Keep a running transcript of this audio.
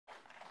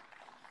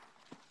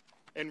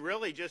and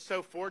really just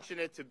so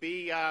fortunate to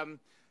be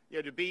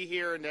to be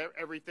here and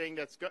everything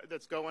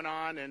that's going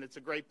on, and it's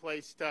a great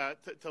place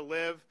to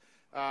live.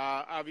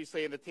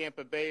 Obviously in the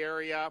Tampa Bay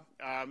area,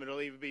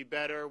 it'll even be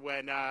better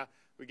when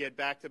we get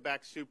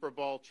back-to-back Super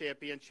Bowl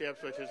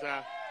championships, which is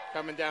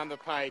coming down the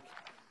pike.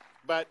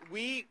 But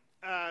we,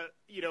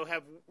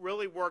 have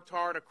really worked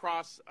hard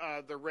across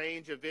the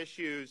range of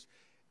issues.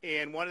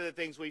 And one of the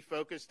things we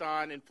focused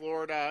on in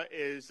Florida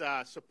is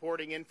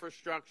supporting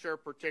infrastructure,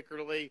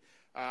 particularly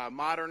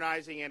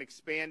modernizing and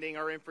expanding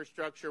our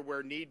infrastructure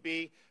where need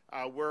be.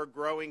 We're a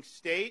growing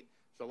state.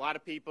 There's a lot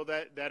of people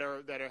that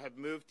have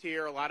moved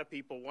here. A lot of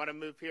people want to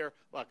move here.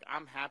 Look,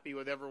 I'm happy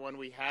with everyone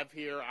we have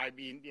here. I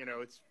mean,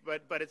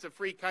 but it's a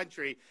free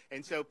country,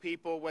 and so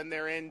people, when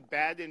they're in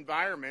bad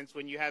environments,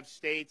 when you have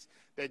states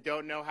that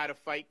don't know how to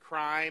fight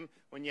crime,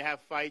 when you have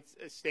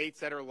states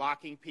that are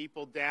locking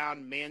people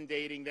down,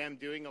 mandating them,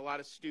 doing a lot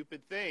of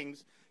stupid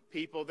things,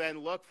 people then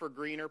look for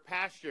greener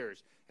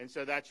pastures, and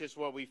so that's just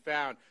what we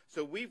found.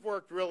 So we've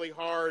worked really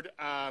hard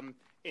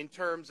in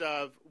terms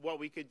of what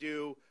we could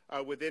do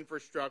with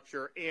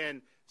infrastructure.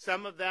 And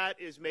some of that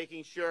is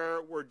making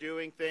sure we're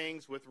doing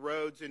things with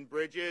roads and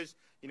bridges.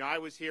 I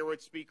was here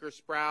with Speaker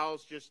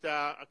Sprouse just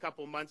a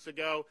couple months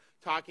ago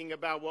talking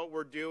about what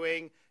we're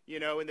doing,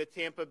 in the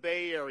Tampa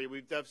Bay area.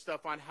 We've done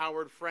stuff on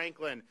Howard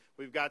Franklin.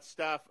 We've got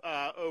stuff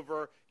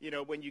over,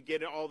 when you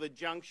get all the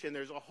junction.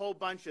 There's a whole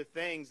bunch of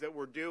things that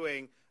we're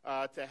doing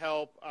to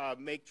help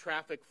make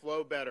traffic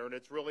flow better, and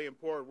it's really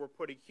important. We're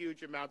putting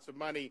huge amounts of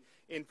money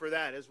in for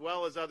that, as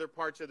well as other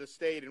parts of the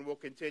state, and we'll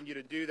continue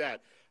to do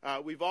that.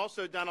 We've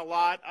also done a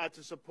lot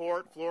to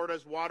support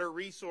Florida's water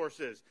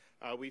resources.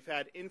 We've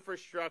had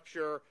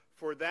infrastructure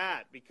for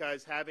that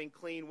because having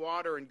clean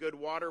water and good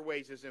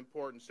waterways is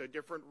important. So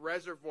different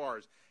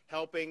reservoirs,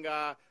 helping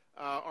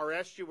our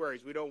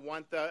estuaries. We don't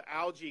want the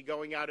algae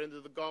going out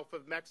into the Gulf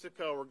of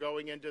Mexico or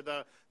going into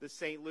the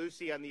St.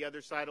 Lucie on the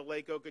other side of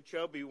Lake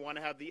Okeechobee. We want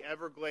to have the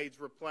Everglades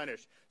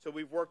replenished. So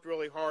we've worked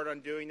really hard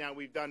on doing that.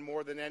 We've done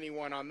more than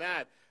anyone on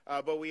that.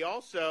 But we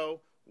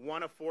also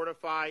want to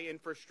fortify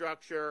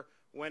infrastructure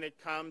when it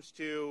comes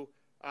to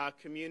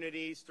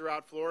communities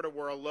throughout Florida.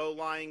 We're a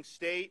low-lying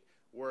state.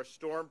 We're a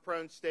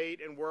storm-prone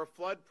state, and we're a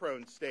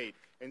flood-prone state.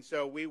 And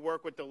so we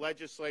work with the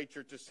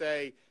legislature to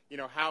say,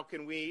 how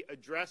can we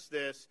address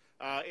this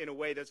in a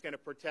way that's going to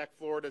protect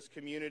Florida's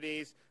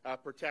communities,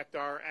 protect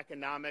our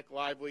economic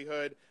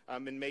livelihood,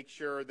 and make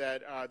sure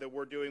that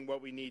we're doing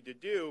what we need to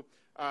do.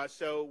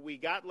 So we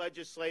got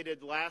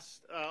legislated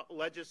last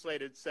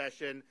legislative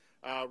session,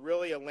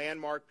 really a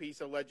landmark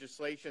piece of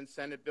legislation,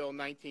 Senate Bill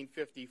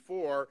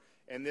 1954,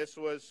 and this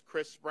was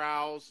Chris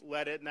Sprouse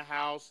led it in the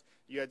House.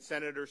 You had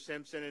Senator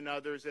Simpson and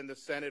others in the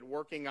Senate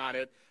working on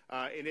it,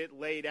 and it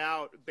laid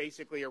out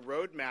basically a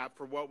roadmap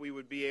for what we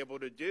would be able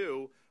to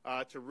do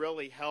to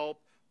really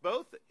help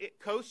both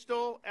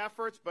coastal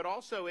efforts but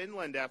also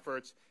inland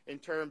efforts in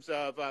terms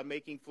of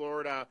making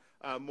Florida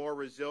more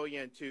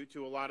resilient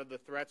to a lot of the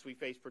threats we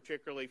face,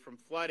 particularly from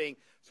flooding.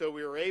 So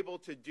we were able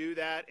to do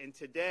that, and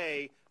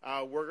today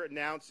we're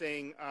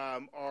announcing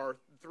our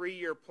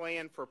 3-year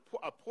plan for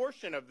a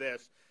portion of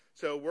this.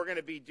 So we're going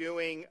to be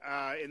doing,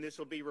 and this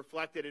will be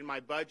reflected in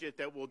my budget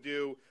that we'll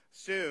do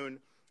soon,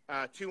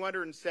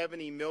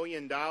 $270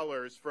 million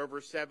for over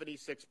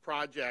 76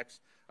 projects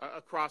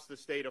across the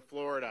state of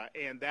Florida.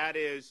 And that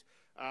is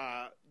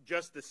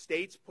just the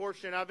state's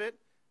portion of it.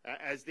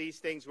 As these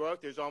things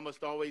work, there's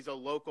almost always a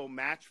local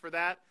match for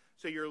that.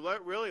 So you're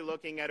really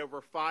looking at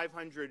over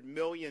 $500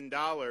 million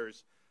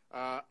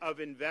of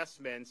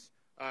investments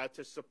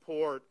to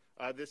support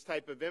this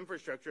type of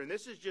infrastructure. And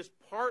this is just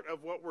part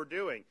of what we're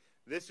doing.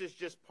 This is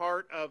just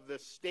part of the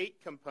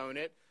state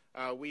component.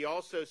 We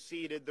also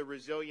seeded the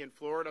Resilient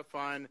Florida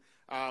Fund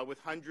with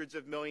hundreds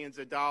of millions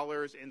of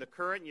dollars in the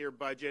current year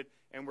budget,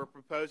 and we're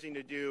proposing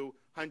to do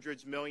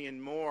hundreds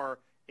million more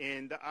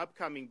in the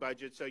upcoming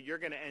budget. So you're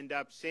going to end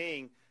up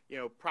seeing,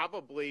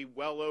 probably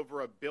well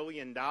over $1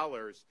 billion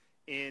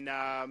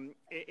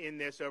in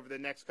this over the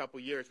next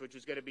couple years, which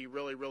is going to be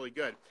really, really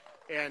good.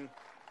 And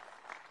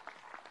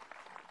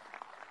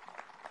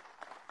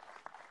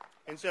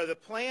so the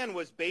plan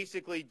was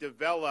basically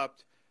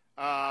developed.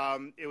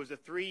 It was a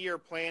 3-year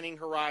planning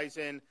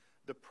horizon.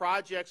 The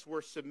projects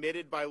were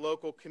submitted by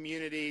local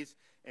communities,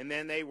 and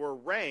then they were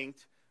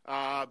ranked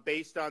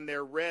based on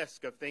their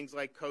risk of things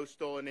like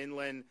coastal and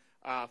inland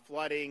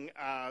flooding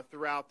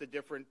throughout the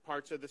different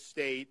parts of the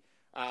state.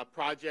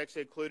 Projects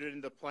included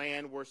in the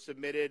plan were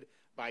submitted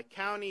by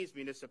counties,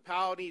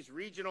 municipalities,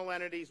 regional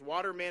entities,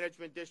 water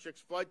management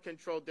districts, flood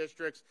control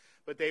districts,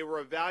 but they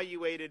were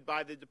evaluated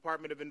by the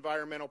Department of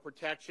Environmental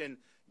Protection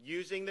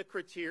using the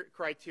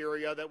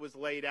criteria that was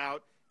laid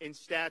out in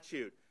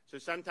statute. So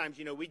sometimes,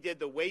 we did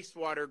the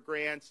wastewater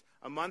grants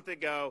a month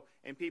ago,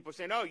 and people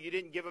saying, oh, you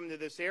didn't give them to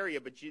this area,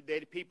 but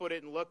people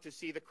didn't look to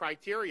see the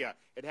criteria.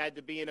 It had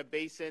to be in a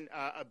basin,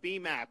 a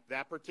BMAP,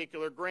 that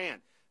particular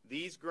grant.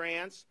 These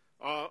grants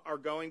are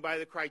going by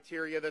the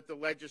criteria that the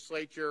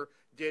legislature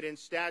did in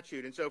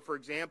statute. And so, for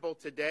example,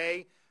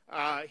 today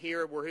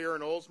we're here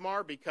in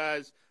Oldsmar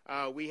because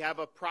we have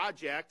a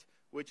project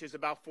which is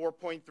about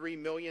 $4.3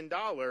 million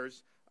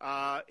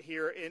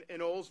here in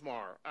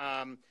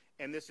Oldsmar.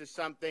 And this is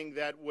something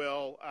that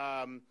will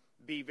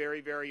be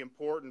very, very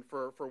important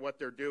for what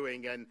they're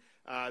doing. And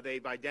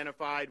they've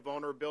identified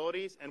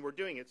vulnerabilities, and we're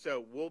doing it.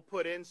 So we'll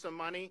put in some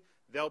money,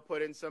 they'll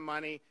put in some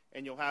money,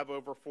 and you'll have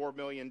over $4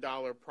 million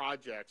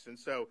projects. And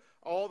so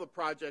all the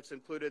projects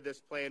included in this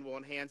plan will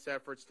enhance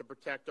efforts to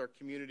protect our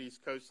communities,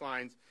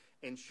 coastlines,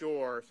 and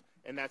shores,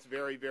 and that's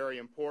very, very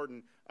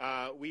important.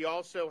 We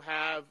also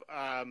have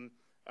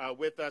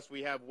with us,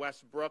 we have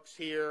Wes Brooks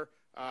here.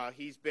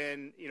 He's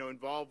been,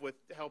 involved with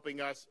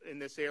helping us in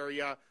this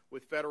area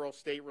with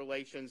federal-state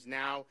relations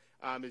now,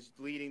 is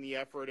leading the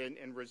effort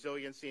in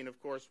resiliency. And, of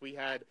course, we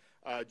had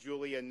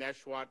Julia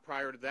Neshwat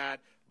prior to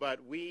that.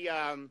 But we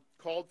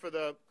called for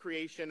the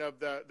creation of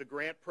the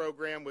grant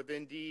program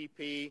within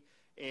DEP,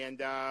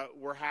 and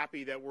we're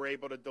happy that we're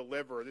able to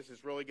deliver. This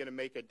is really going to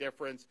make a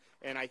difference.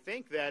 And I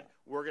think that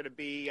we're going to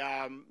be,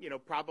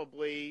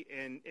 probably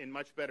in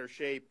much better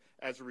shape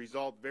as a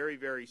result very,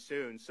 very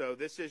soon. So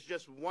this is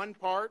just one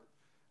part.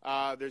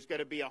 There's going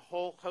to be a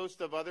whole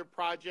host of other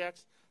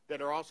projects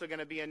that are also going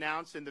to be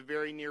announced in the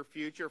very near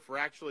future for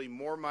actually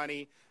more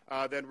money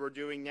than we're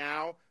doing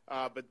now.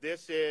 But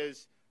this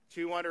is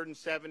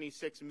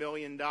 $276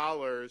 million,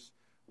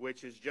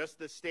 which is just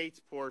the state's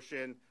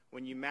portion.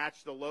 When you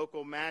match the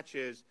local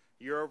matches,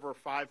 you're over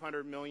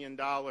 $500 million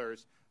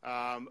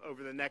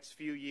over the next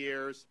few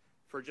years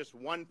for just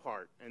one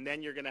part. And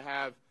then you're going to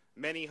have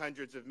many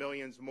hundreds of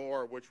millions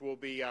more, which we'll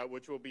be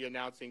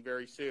announcing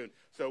very soon.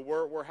 So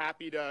we're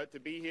happy to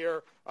be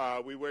here.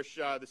 We wish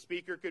the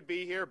speaker could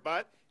be here,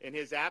 but in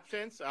his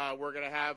absence, we're going to have